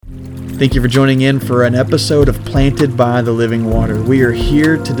Thank you for joining in for an episode of Planted by the Living Water. We are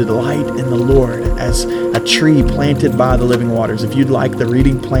here to delight in the Lord as a tree planted by the living waters. If you'd like the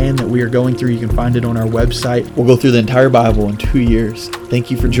reading plan that we are going through, you can find it on our website. We'll go through the entire Bible in 2 years. Thank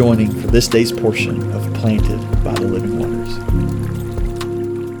you for joining for this day's portion of Planted by the Living Waters.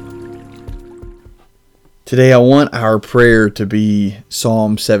 Today I want our prayer to be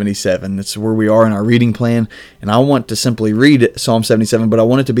Psalm 77. That's where we are in our reading plan. And I want to simply read Psalm 77, but I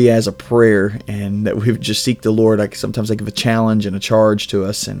want it to be as a prayer and that we would just seek the Lord. Sometimes I give a challenge and a charge to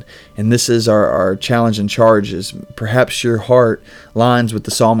us. And this is our challenge and charge is perhaps your heart lines with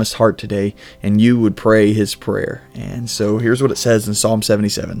the psalmist's heart today and you would pray his prayer. And so here's what it says in Psalm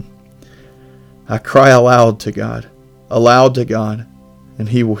 77. I cry aloud to God, and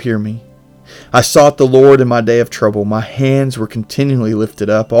he will hear me. I sought the Lord in my day of trouble. My hands were continually lifted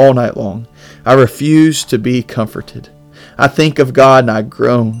up all night long. I refused to be comforted. I think of God and I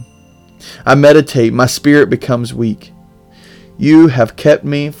groan. I meditate, my spirit becomes weak. You have kept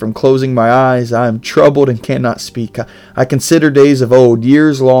me from closing my eyes. I am troubled and cannot speak. I consider days of old,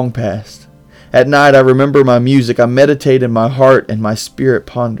 years long past. At night I remember my music. I meditate in my heart and my spirit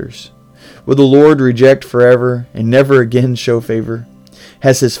ponders. Will the Lord reject forever and never again show favor?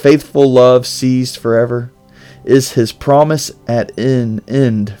 Has his faithful love ceased forever? Is his promise at an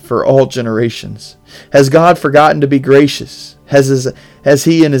end for all generations? Has God forgotten to be gracious? Has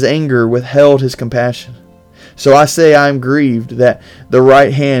he in his anger withheld his compassion? So I say I am grieved that the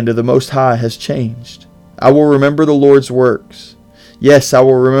right hand of the Most High has changed. I will remember the Lord's works. Yes, I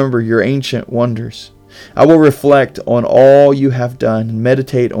will remember your ancient wonders. I will reflect on all you have done and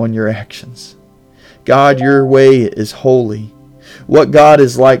meditate on your actions. God, your way is holy. What God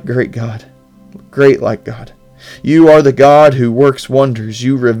is like great like God. You are the God who works wonders.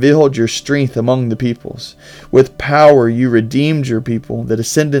 You revealed your strength among the peoples. With power you redeemed your people, the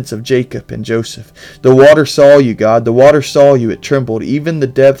descendants of Jacob and Joseph. The water saw you, God. The water saw you. It trembled. Even the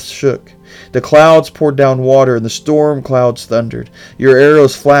depths shook. The clouds poured down water, and the storm clouds thundered. Your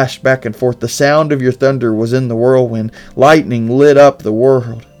arrows flashed back and forth. The sound of your thunder was in the whirlwind. Lightning lit up the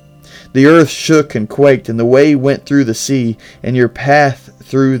world. The earth shook and quaked, and the way went through the sea, and your path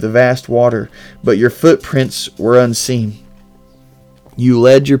through the vast water, but your footprints were unseen. You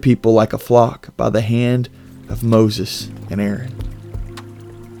led your people like a flock by the hand of Moses and Aaron.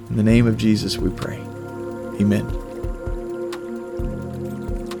 In the name of Jesus we pray. Amen.